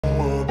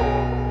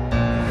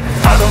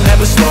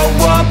never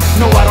slow up,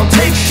 no I don't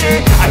take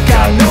shit. I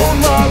got no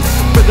love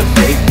for the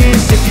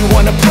fakeness. If you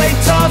wanna play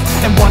tough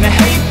and wanna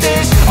hate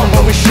this, I'll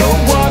always show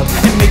up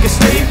and make a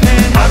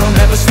statement. I don't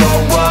ever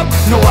slow up,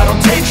 no I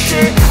don't take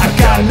shit. I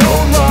got no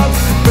love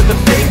for the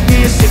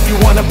fakeness. If you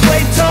wanna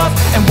play tough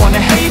and wanna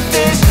hate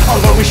this,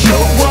 I'll always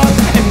show up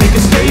and make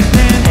a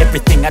statement.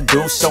 Everything I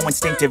do so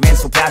instinctive and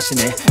so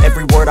passionate.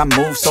 Every word I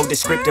move so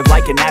descriptive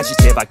like an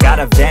adjective. I got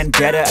a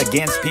vendetta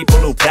against people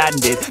who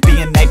patented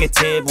being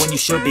negative when you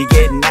should be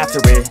getting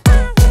after it.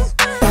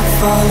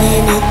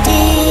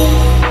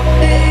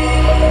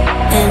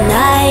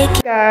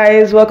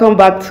 Guys, welcome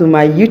back to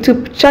my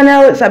YouTube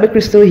channel. It's Abby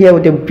Crystal here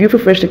with a beautiful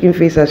fresh looking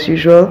face as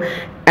usual,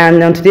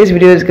 and on today's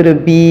video is going to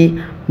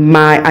be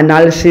my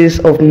analysis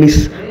of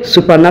Miss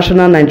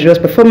Supranational Nigeria's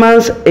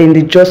performance in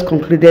the just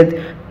concluded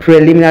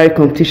preliminary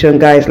competition.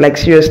 Guys, like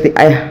seriously,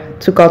 I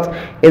took out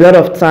a lot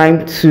of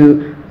time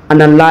to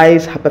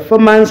analyze her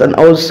performance and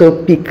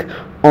also pick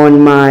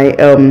on my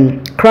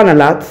crown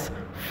alerts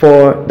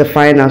for the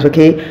finals.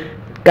 Okay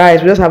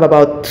guys, we just have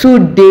about 2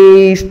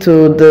 days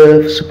to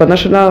the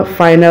supranational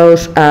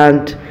finals,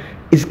 and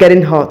it's getting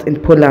hot in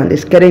Poland.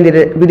 It's getting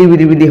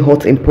really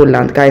hot in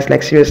Poland, guys,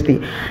 like seriously.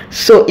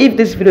 So if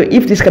this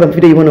kind of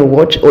video you want to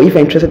watch, or if you're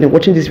interested in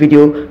watching this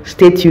video,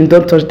 stay tuned,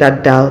 don't touch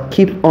that dial,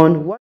 keep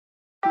on watching.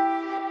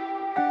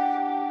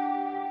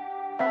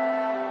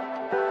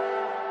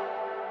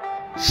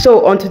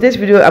 So on today's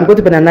video, I'm going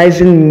to be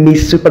analyzing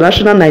Miss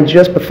Supranational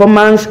Nigeria's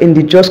performance in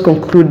the just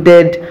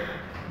concluded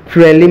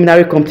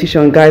preliminary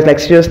competition. Guys, like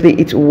seriously,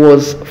 it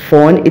was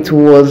fun, it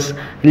was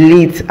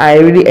lit. I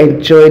really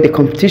enjoyed the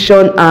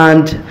competition,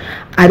 and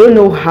I don't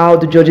know how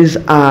the judges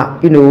are,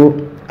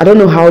 I don't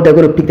know how they're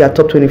going to pick their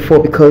top 24,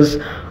 because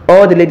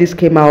all the ladies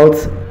came out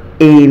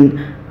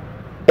in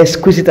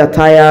exquisite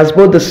attires.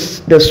 Both the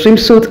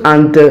swimsuit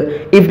and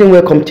the evening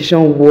wear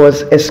competition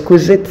was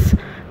exquisite.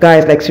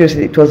 Guys, like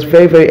seriously, it was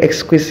very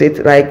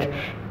exquisite. Like,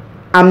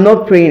 I'm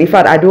not praying. In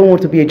fact, I don't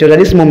want to be a judge at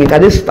this moment.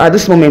 At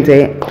this moment,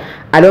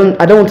 I don't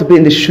want to be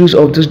in the shoes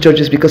of those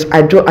judges, because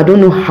I don't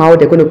know how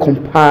they're going to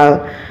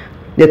compile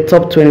the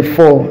top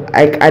 24.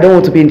 I don't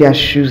want to be in their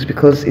shoes,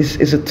 because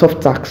it's a tough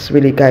task,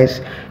 really,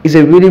 guys. It's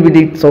a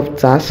really tough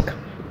task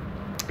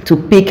to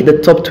pick the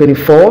top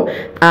 24,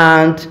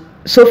 and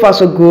so far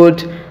so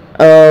good.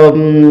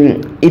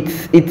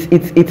 It's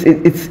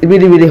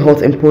really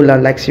hot in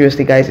Poland. Like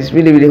seriously, guys, it's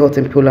really hot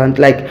in Poland.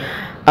 Like,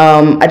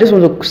 I just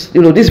want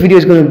to, this video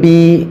is going to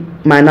be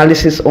my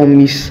analysis on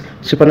Miss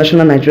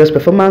Supranational Nigeria's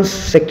performance,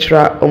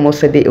 Sectra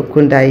Omosede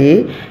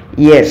Okundaye.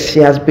 Yes, she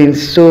has been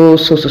so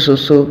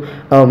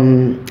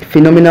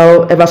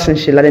phenomenal ever since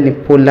she landed in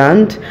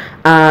Poland,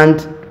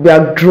 and we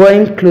are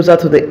drawing closer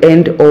to the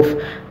end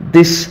of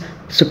this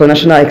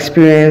supranational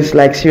experience.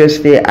 Like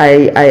seriously,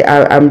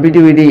 I'm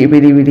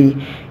really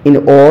in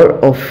awe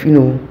of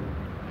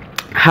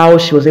how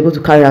she was able to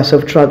carry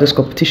herself throughout this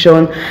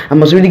competition. I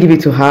must really give it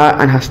to her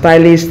and her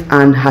stylist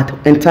and her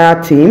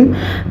entire team.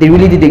 They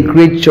really did a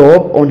great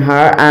job on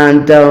her,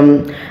 and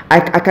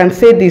I can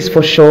say this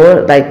for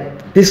sure,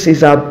 like, this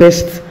is our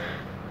best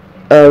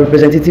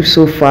representative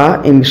so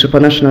far in Miss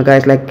Supranational,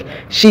 guys. Like,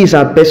 she is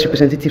our best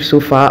representative so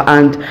far,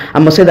 and I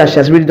must say that she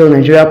has really done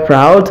Nigeria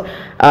proud.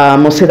 I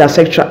must say that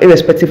Sectra,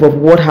 irrespective of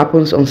what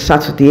happens on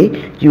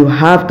Saturday, you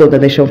have done the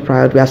nation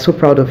proud. We are so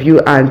proud of you,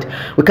 and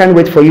we can't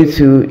wait for you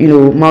to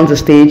mount the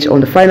stage on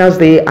the finals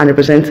day and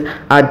represent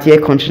our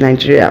dear country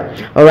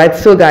Nigeria. All right,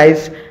 so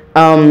guys,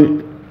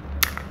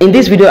 in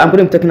this video, I'm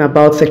going to be talking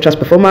about Sectra's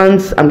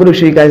performance. I'm going to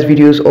show you guys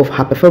videos of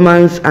her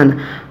performance and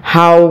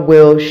how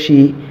well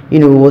she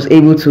was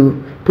able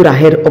to put her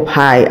head up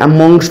high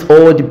amongst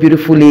all the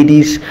beautiful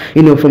ladies,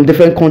 from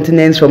different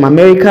continents, from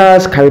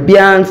Americas,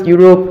 Caribbean,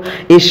 Europe,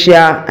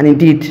 Asia,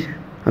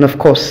 and of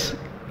course,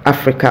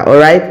 Africa. All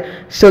right.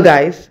 So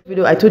guys,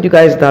 I told you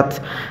guys that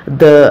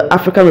the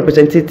African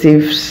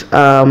representatives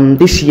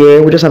this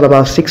year, we just have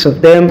about 6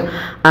 of them,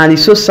 and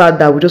it's so sad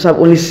that we just have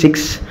only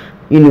 6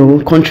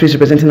 countries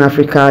representing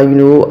Africa.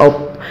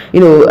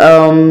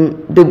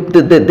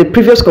 The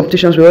previous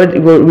competitions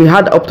we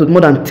had up to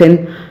more than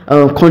 10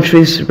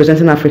 countries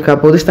representing Africa,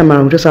 but this time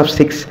around we just have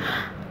 6,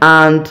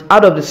 and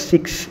out of the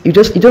 6 you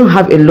don't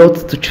have a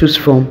lot to choose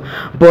from.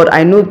 But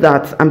I know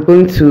that I'm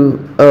going to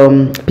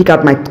pick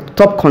out my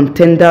top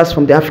contenders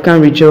from the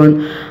African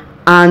region,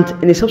 and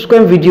in a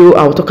subsequent video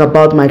I'll talk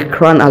about my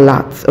crown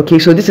alerts. Okay,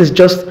 so this is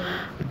just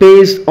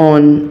based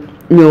on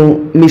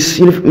Miss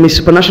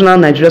Supranational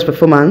Nigeria's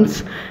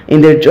performance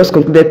in the just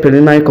concluded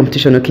preliminary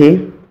competition.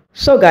 Okay,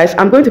 so guys,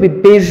 I'm going to be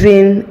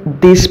basing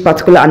this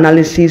particular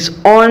analysis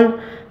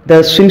on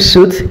the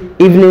swimsuit,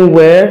 evening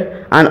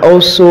wear, and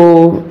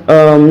also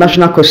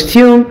national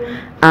costume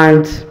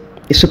and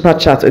a super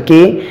chat.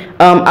 Okay,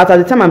 at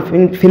the time I'm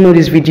filming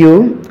this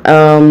video,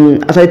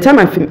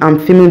 I'm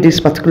filming this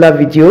particular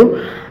video,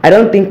 I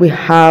don't think we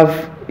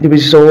have the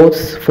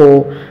results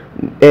for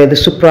the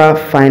Supra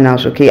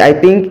finals. Okay, I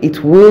think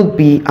it will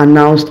be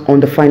announced on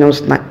the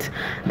finals night,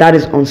 that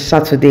is on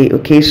Saturday.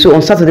 Okay, so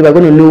on Saturday we're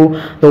going to know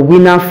the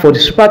winner for the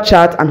super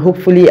chat, and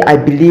hopefully I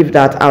believe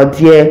that our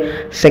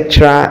dear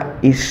Sectra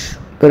is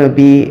going to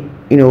be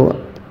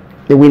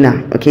the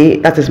winner. Okay,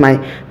 that is my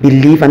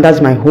belief and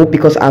that's my hope,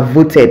 because I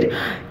voted.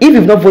 If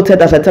you've not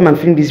voted as at the time I'm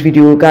filming this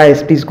video,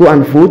 guys, please go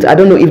and vote. I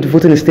don't know if the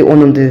voting is still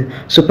on the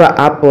Supra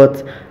app,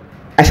 but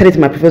I said it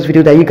in my previous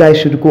video that you guys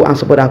should go and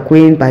support our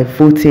queen by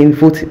voting.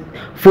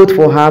 Vote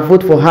for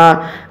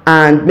her,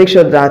 and make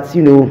sure that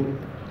you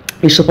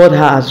support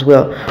her as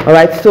well. All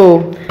right,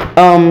 so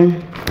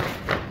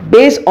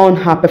based on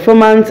her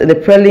performance in the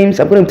prelims,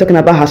 I'm going to be talking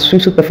about her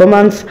swimsuit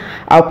performance.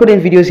 I'll put in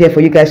videos here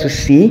for you guys to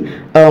see.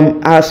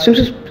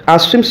 Our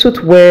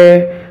swimsuit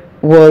wear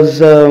was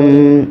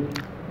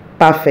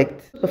perfect.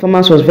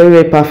 Performance was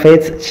very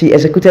perfect. She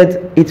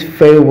executed it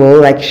very well.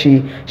 Like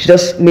she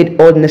just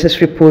made all the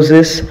necessary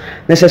poses,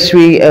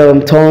 necessary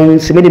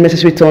turns. She made the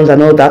necessary turns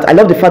and all that. I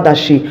love the fact that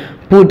she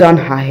pulled down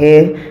her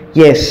hair.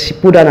 Yes, she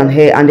pulled down her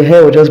hair, and the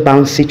hair was just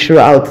bouncy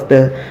throughout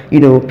the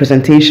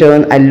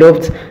presentation. I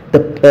loved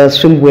the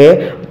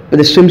swimwear, the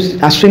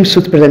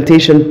swimsuit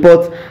presentation,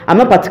 but I'm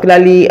not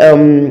particularly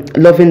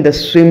loving the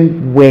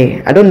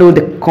swimwear. I don't know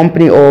the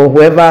company or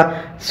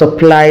whoever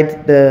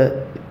supplied the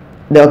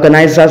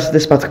organizers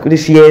this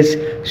year's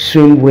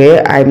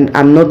swimwear.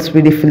 I'm not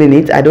really feeling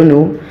it. I don't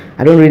know.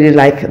 I don't really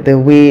like the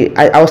way.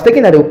 I was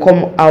thinking that it would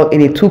come out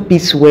in a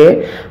two-piece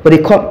wear, but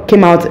it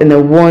came out in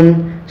a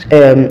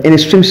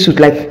swimsuit,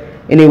 like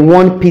in a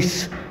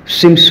one-piece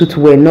swimsuit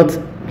wear, not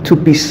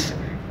two-piece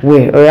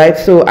wear. All right.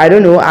 So I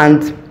don't know.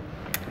 And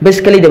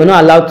basically, they were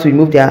not allowed to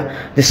remove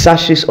the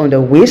sashes on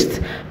the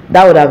waist.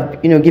 That would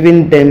have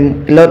given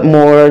them a lot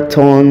more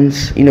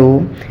turns in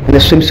the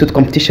swimsuit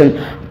competition.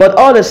 But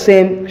all the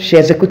same, she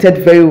executed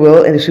very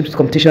well in the swimsuit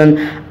competition,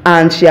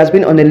 and she has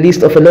been on the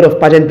list of a lot of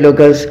pageant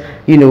bloggers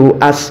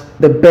as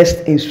the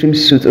best in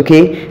swimsuit.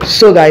 Okay,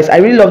 so guys, I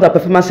really love that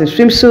performance in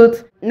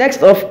swimsuit.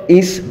 Next off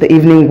is the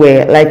evening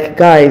wear. Like,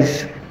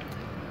 guys,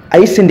 are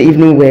you seeing the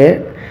evening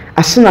wear?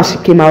 As soon as she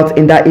came out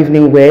in that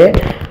evening wear,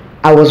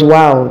 I was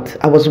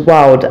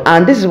wowed.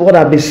 And this is what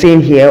I've been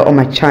saying here on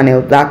my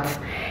channel, that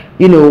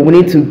we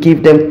need to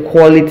give them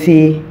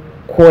quality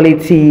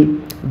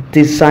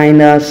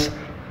designers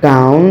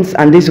gowns,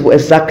 and this is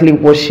exactly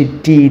what she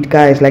did,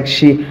 guys. Like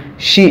she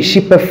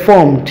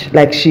performed.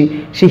 Like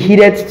she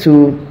heeded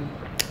to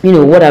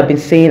what I've been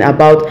saying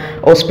about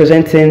us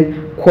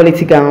presenting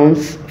quality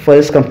gowns for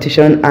this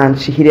competition,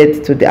 and she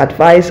heeded to the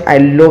advice. I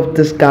love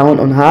this gown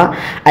on her.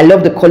 I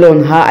love the color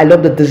on her. I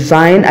love the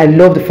design. I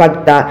love the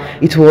fact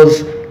that it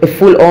was a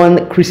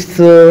full-on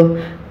crystal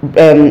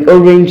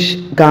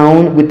orange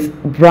gown with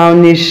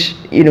brownish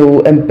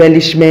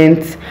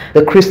embellishment.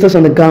 The crystals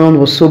on the gown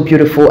was so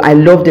beautiful. I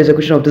love the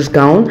execution of this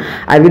gown.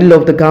 I really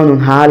love the gown on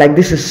her. Like,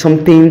 this is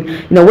something,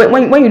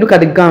 when you look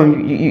at the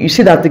gown, you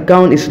see that the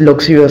gown is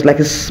luxurious.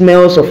 Like, it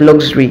smells of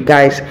luxury,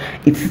 guys.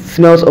 It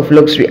smells of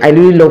luxury. I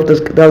really love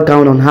that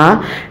gown on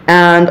her,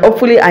 and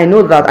hopefully, I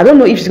don't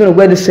know if she's going to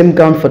wear the same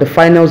gown for the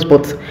finals,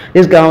 but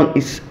this gown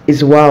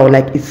is wow.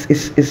 Like,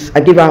 I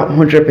give her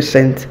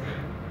 100%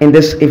 in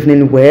this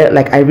evening wear.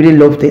 Like, I really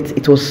loved it.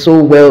 It was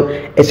so well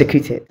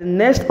executed. The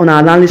next on our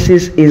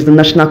analysis is the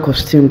national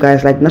costume,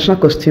 guys. Like, national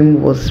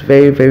costume was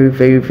very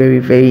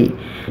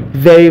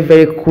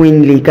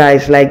queenly,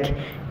 guys. Like,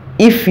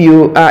 if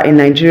you are in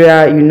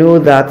Nigeria, you know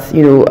that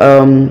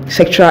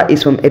Sectra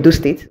is from Edo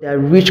State. They are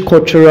rich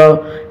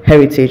cultural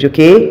heritage.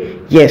 Okay,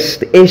 yes,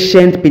 the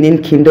ancient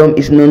Benin Kingdom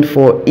is known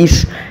for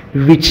its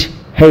rich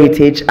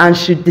heritage, and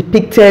she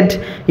depicted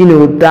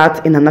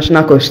that in her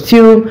national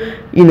costume.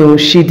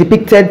 She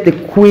depicted the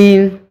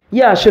queen.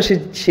 Yeah, so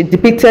she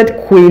depicted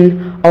Queen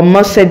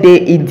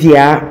Omasede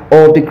Idia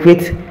of the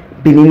Great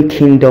Benin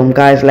Kingdom,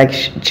 guys. Like,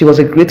 she was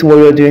a great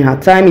warrior during her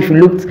time. If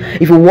you've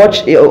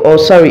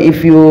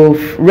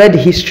read the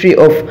history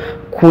of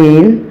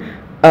Queen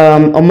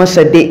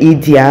Omasede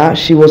Idia,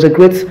 she was a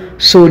great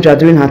soldier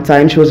during her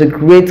time. She was a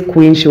great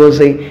queen. She was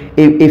a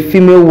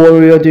female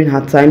warrior during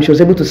her time. She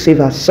was able to save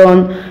her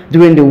son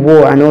during the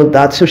war and all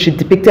that. So she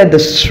depicted the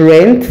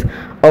strength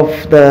of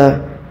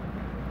the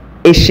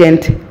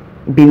ancient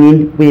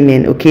Benin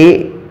women.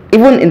 Okay,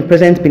 even in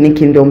present Benin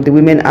Kingdom, the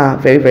women are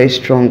very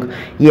strong.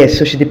 Yes,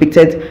 so she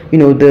depicted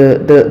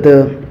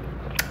the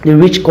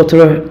rich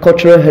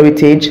cultural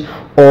heritage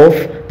of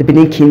the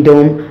Benin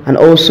Kingdom, and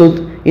also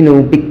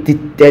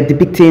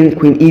depicting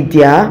Queen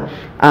Idia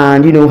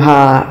and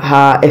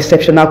her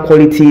exceptional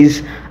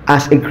qualities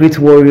as a great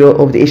warrior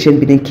of the ancient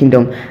Benin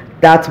Kingdom.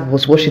 That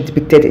was what she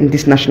depicted in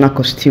this national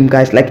costume,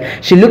 guys. Like,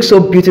 she looks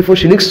so beautiful,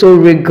 she looks so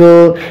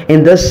regal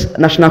in this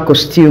national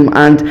costume,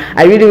 and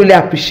I really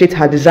appreciate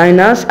her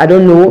designers. I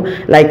don't know,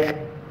 like,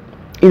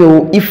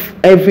 if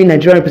every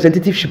Nigerian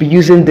representative should be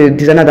using the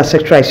designer that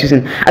Sectra is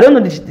using. I don't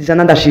know the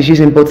designer that she's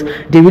using, but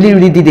they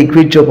really did a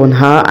great job on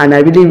her, and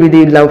I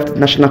really loved the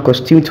national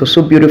costume. It was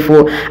so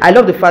beautiful. I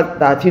love the fact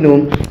that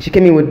she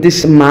came in with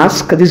this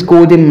mask, this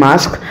golden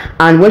mask,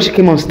 and when she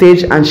came on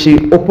stage and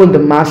she opened the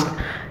mask,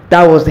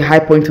 that was the high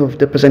point of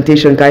the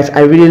presentation, guys. I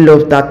really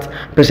loved that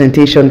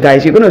presentation,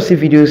 guys. You're going to see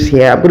videos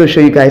here. I'm going to show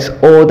you guys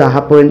all that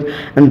happened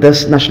in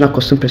this national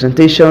costume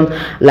presentation.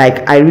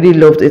 Like, I really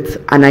loved it,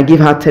 and I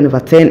give her 10 over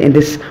 10 in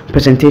this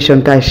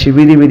presentation, guys. She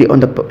really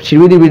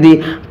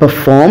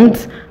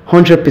performed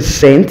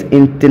 100%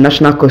 in the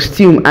national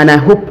costume, and I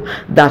hope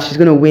that she's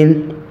going to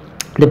win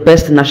the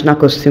best national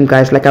costume,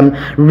 guys. Like, I'm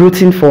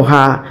rooting for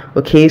her.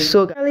 Okay,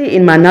 so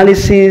in my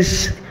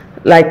analysis,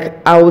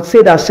 like, I would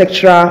say that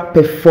Sectra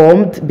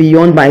performed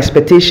beyond my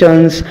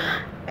expectations.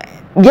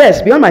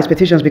 Yes, beyond my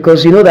expectations,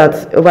 because you know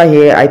that over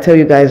here I tell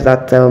you guys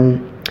that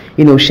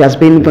you know, she has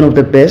been one of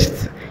the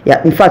best.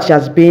 Yeah, in fact, she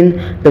has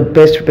been the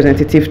best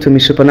representative to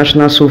Miss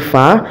Supranational so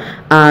far,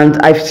 and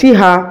I see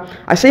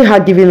her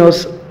giving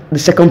us the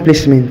second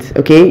placement.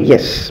 Okay,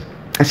 yes,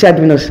 I see her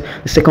giving us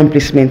the second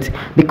placement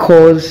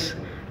because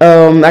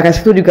like I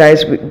told you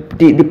guys,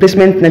 the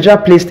placement Nigeria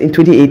placed in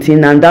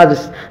 2018, and that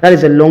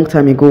is a long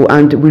time ago,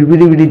 and we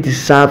really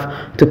deserve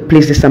to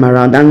place this time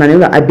around. And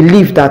I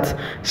believe that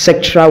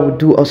Sectra will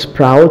do us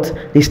proud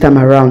this time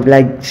around.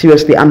 Like,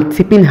 seriously, I'm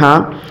tipping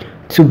her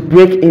to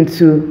break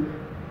into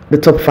the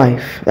top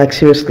 5. Like,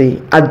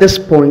 seriously, at this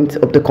point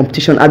of the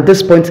competition, at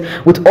this point,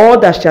 with all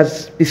that she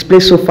has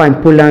displayed so far in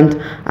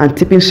Poland, I'm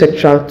tipping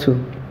Sectra to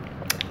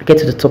get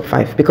to the top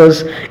 5,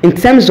 because in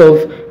terms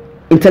of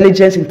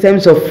intelligence, in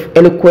terms of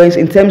eloquence,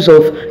 in terms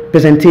of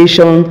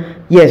presentation,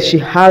 yes, she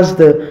has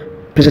the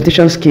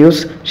presentation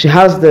skills, she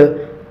has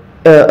the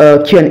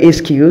Q&A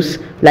skills.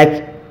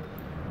 Like,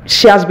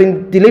 she has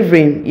been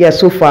delivering, yeah,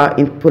 so far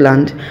in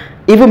Poland.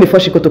 Even before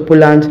she got to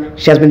Poland,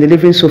 she has been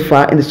delivering so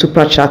far in the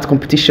Super Chat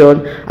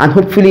competition, and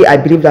hopefully I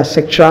believe that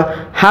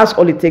Sectra has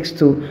all it takes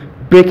to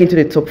break into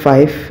the top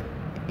 5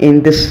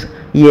 in this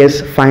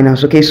year's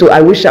finals. Okay, so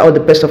I wish her all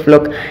the best of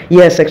luck.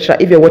 Yes, Sectra,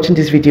 if you're watching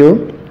this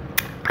video,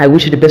 I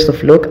wish you the best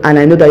of luck, and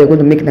I know that you're going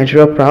to make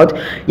Nigeria proud.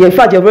 Yeah, in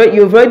fact, you've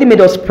already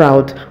made us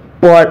proud,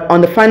 but on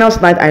the finals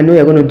night, I know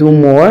you're going to do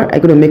more. You're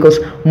going to make us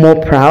more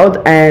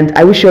proud, and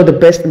I wish you all the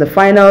best in the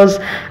finals.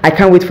 I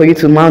can't wait for you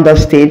to mount that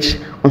stage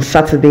on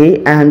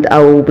Saturday, and I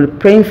will be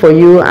praying for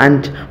you,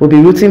 and we'll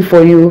be rooting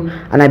for you,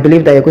 and I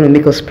believe that you're going to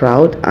make us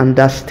proud on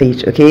that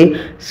stage.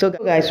 Okay, so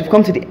guys, we've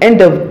come to the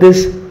end of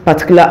this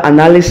particular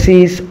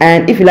analysis,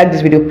 and if you like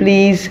this video,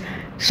 please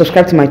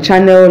subscribe to my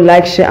channel,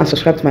 like, share, and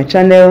subscribe to my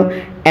channel.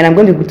 And I'm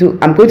going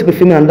to be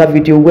filming another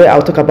video where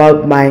I'll talk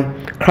about my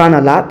crown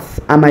alerts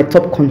and my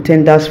top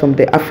contenders from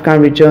the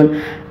African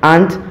region,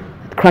 and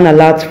crown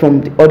alerts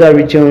from the other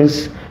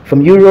regions,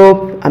 from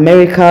Europe,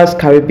 Americas,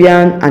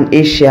 Caribbean, and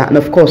Asia, and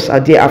of course our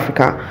dear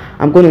Africa.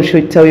 I'm going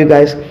to tell you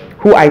guys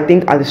who I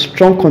think are the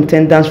strong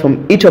contenders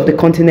from each of the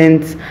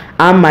continents,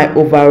 and my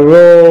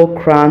overall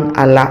crown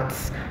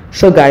alerts.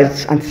 So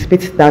guys,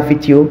 anticipate that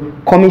video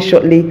coming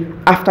shortly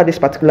after this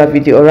particular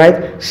video. All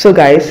right, so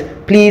guys,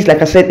 please,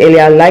 like I said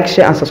earlier, like,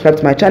 share, and subscribe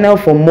to my channel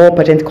for more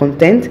pageant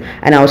content,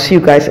 and I'll see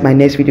you guys in my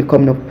next video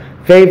coming up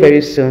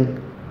very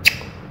soon.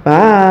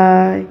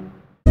 Bye.